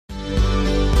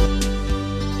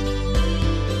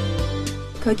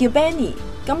佢叫 Benny，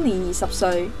 今年20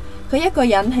歲。佢一個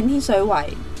人慶天水圍，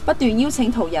不斷邀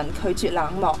請途人拒絕冷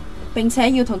漠，並且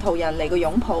要同途人嚟個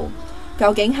擁抱。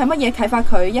究竟係乜嘢啟發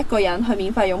佢一個人去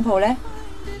免費擁抱呢？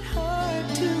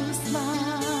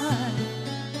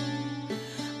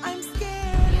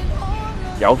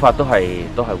有法都係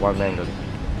one man 嗰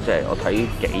啲，即係我睇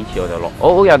幾次我就落，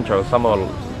我好印象深，我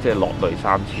即係落淚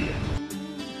3次嘅。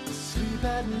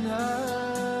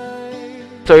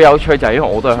最有趣就係因為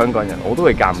我都係香港人，我都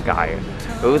會尷尬嘅。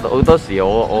好多時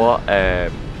我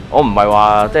唔係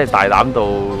話即係大膽到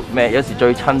咩，有時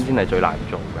最親先係最難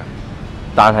做嘅。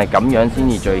但係咁樣先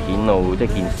至最顯露即係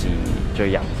件事最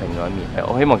人性嗰一面。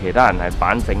我希望其他人係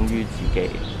反省於自己。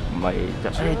唔係就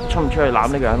出唔出去攬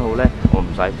呢個人好咧？我唔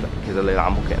使，其實你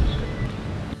攬屋企人。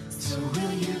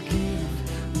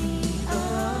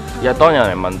日當有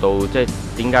人問到即係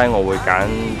點解我會揀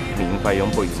免費擁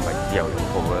抱而唔係自由擁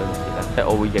抱嗰陣時咧，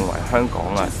我會認為香港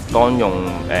啊，當用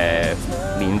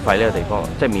免費呢個地方，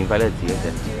即係免費呢個字嘅時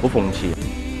候，好諷刺。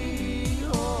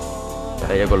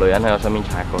有個女人喺我身邊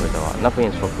踩過去就話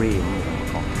Nothing is for free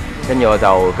咁講。跟住我就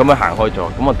咁樣行開咗，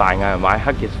咁我大嗌買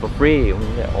hug is for free， 咁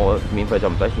我免費就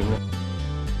唔使錢咯。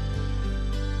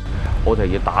我就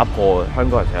要打破香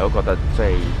港人成日都覺得即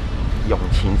係用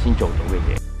錢先做到嘅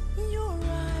嘢。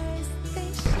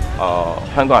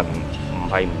香港人唔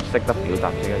係唔識得表達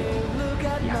自己嘅用，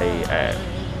而係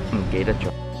唔記得咗。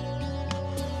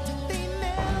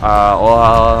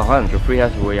我可能做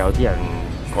freelance 會有啲人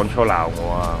講粗鬧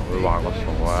我啊，會話我傻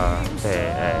啊，即係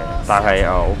但係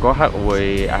我嗰刻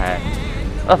會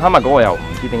坦白講，我又唔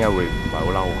知點解會唔係好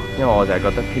嬲，因為我就係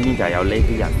覺得偏偏就係有呢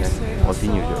啲人咧，我先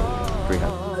要做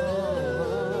freelance。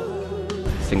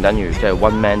正等於即係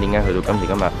one man 點解去到今時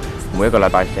今日，每一個禮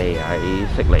拜4喺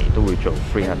悉尼都會做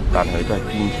freelance， 但係佢都係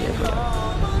堅持一個人。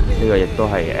呢個亦都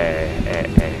係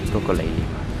嗰個理念。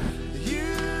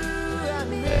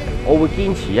我會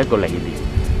堅持一個理念。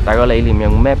但個理念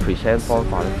用咩 present 方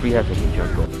法咧 ？freelance 係其中一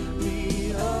個。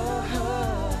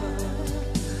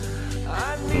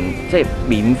即係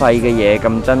免費嘅嘢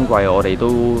咁珍貴，我哋都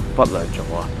忽略咗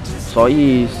啊！所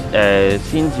以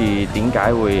先至點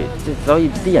解會即係所以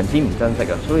啲人先唔珍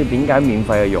惜啊！所以點解免費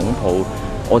嘅擁抱，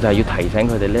我就係要提醒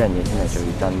佢哋呢樣嘢先係最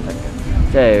珍惜嘅。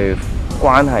即係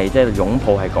關係，即係擁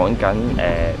抱係講緊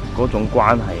嗰種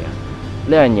關係啊！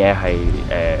呢樣嘢係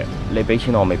你俾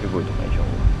錢我未必會同你做。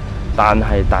但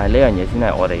係呢樣嘢先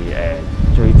係我哋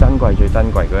最珍貴嗰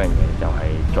樣嘢，就係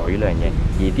在於呢樣嘢，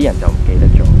而啲人就唔記得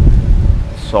咗，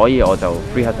所以我就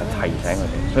free 就提醒佢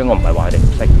哋，所以我唔係話佢哋唔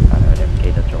識，但係佢哋唔記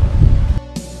得咗。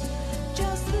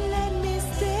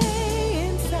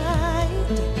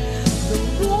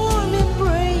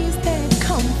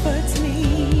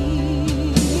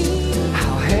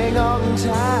Hang on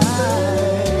tight.